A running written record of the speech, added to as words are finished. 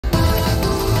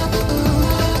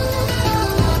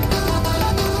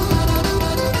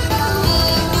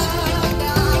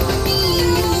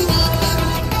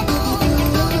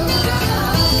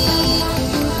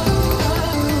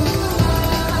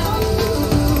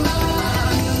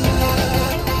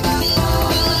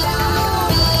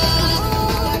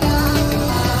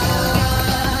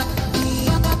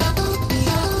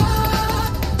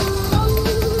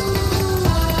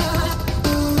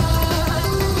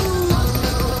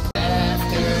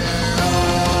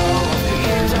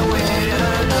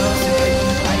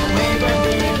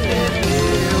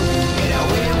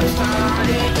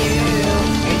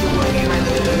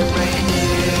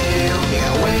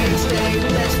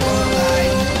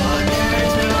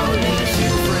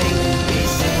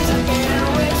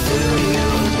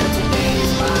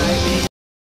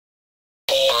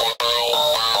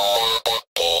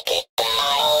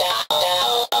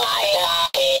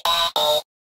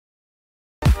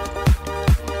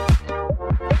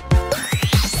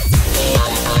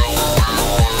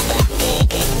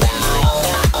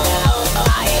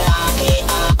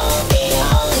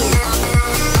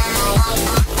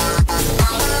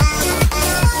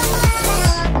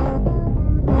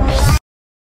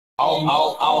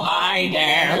Oh, hi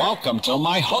there. Welcome to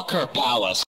my hooker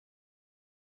palace.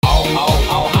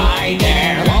 Oh, hi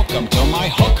there. Welcome to my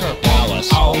hooker palace.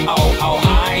 Oh,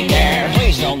 hi there.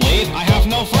 Please don't leave, I have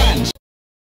no friends.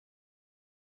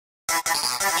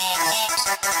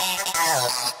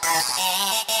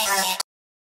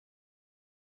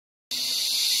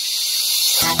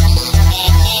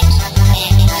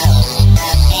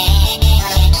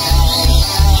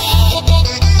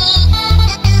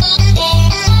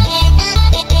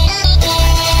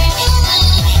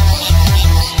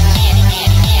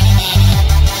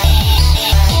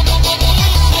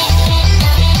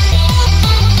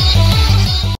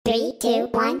 Three, two,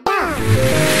 one, go!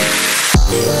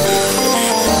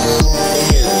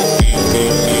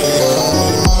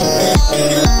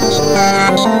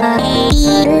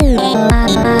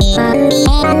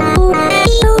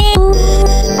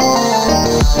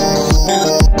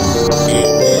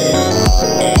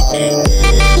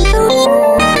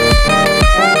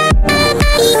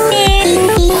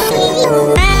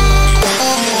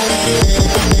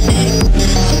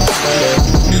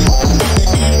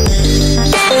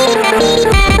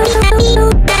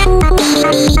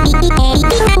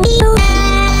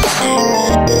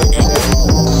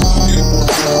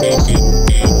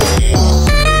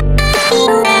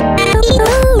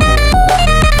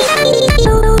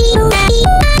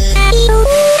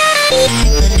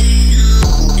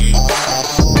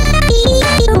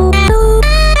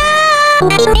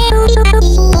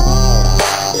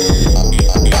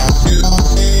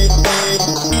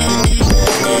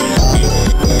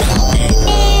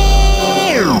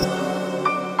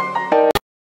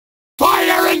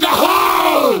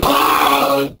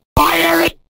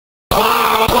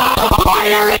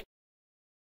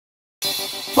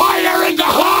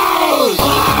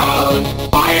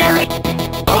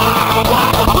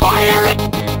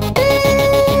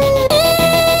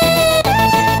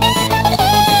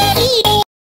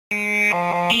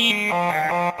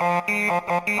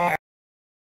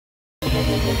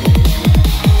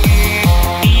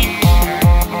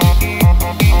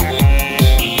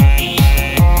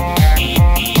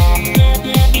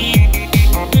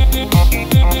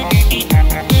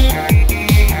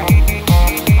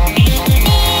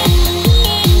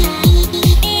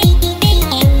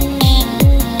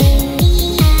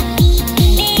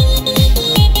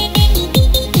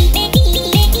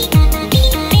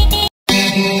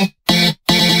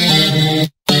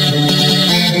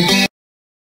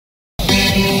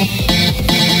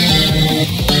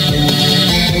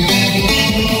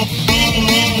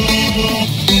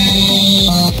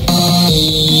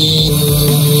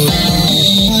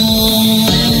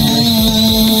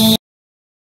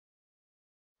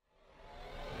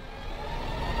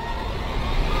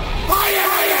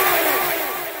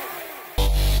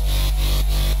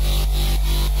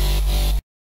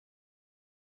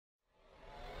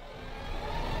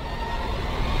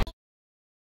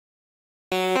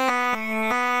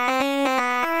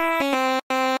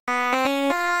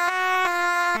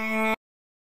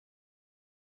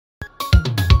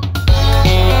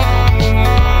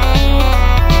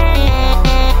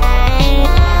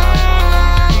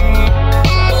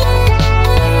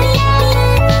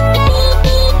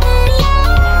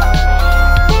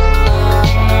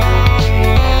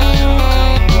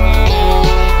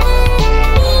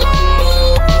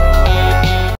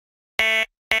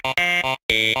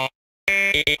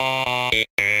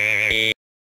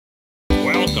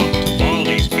 Welcome to all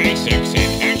these basics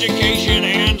in education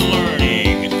and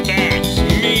learning. That's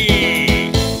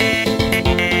me.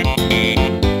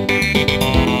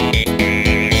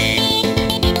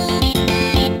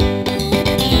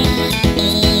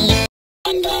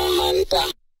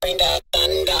 Hunter, bring that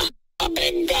thunder. A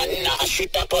big gun, a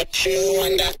shoot up put you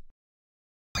under.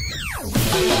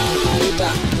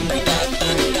 Hunter, bring that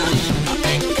thunder. A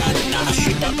big gun, a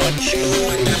shoot up put you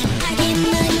under. I get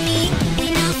money, they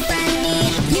not funny.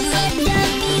 You look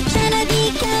dummy, tryna be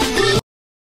cool.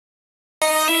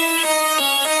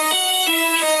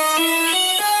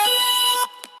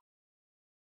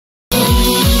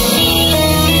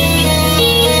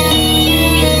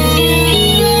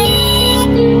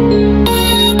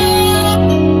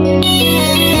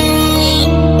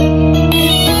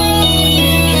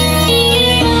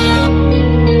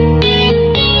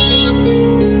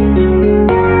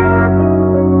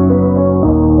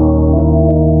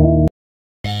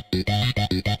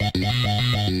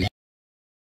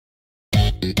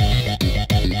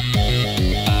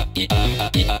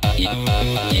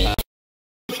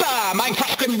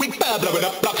 Minecraft Grim Reaper, blowing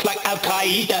up blocks like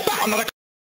Al-Qaeda. I'm not a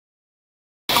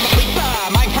creeper,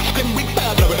 Minecraft Grim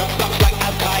Reaper, blowing up blocks like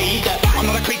Al-Qaeda. I'm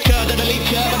not a creature that'll leave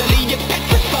you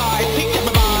petrified.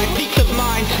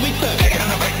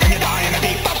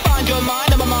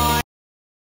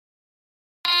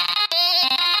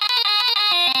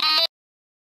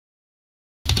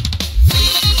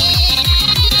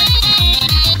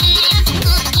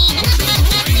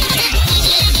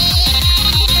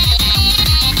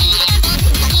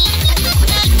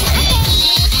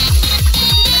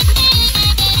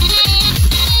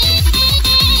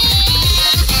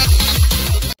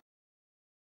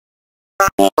 Three,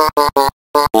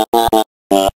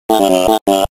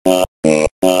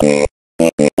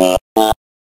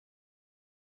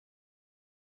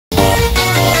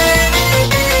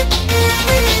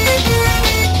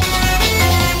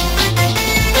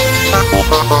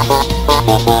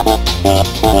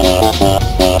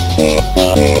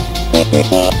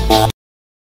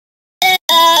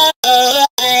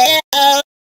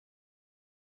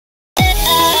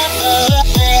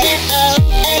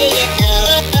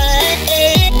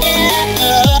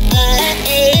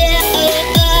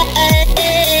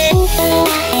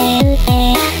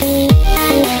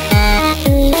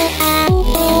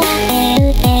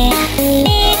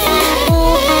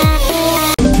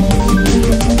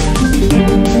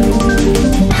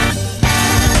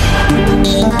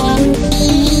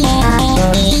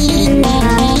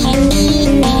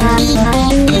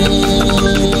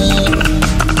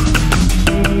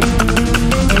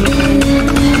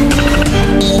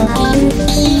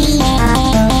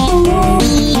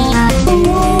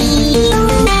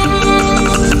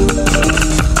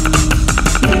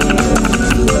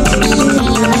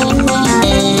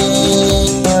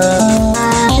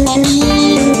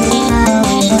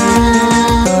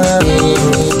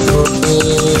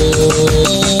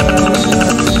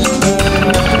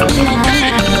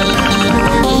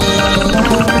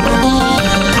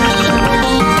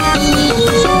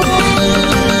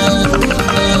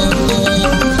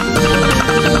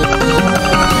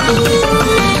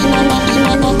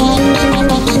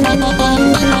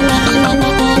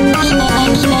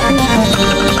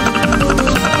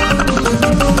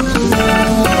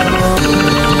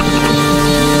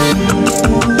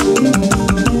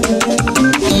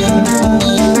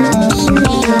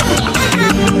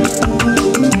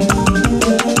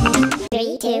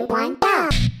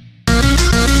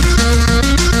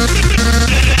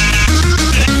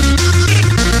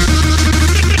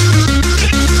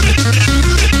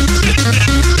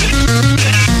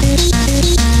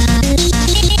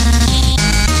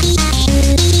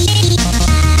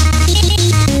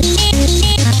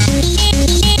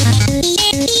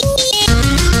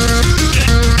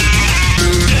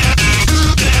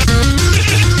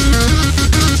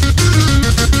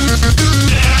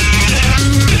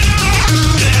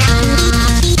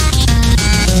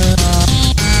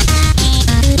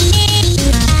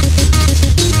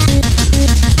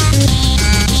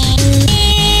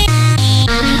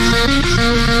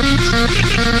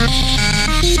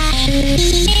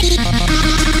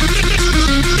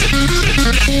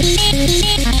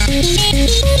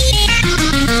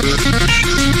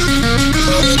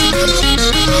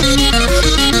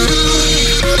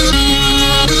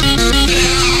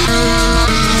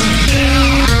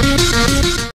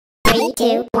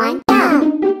 two, one, go!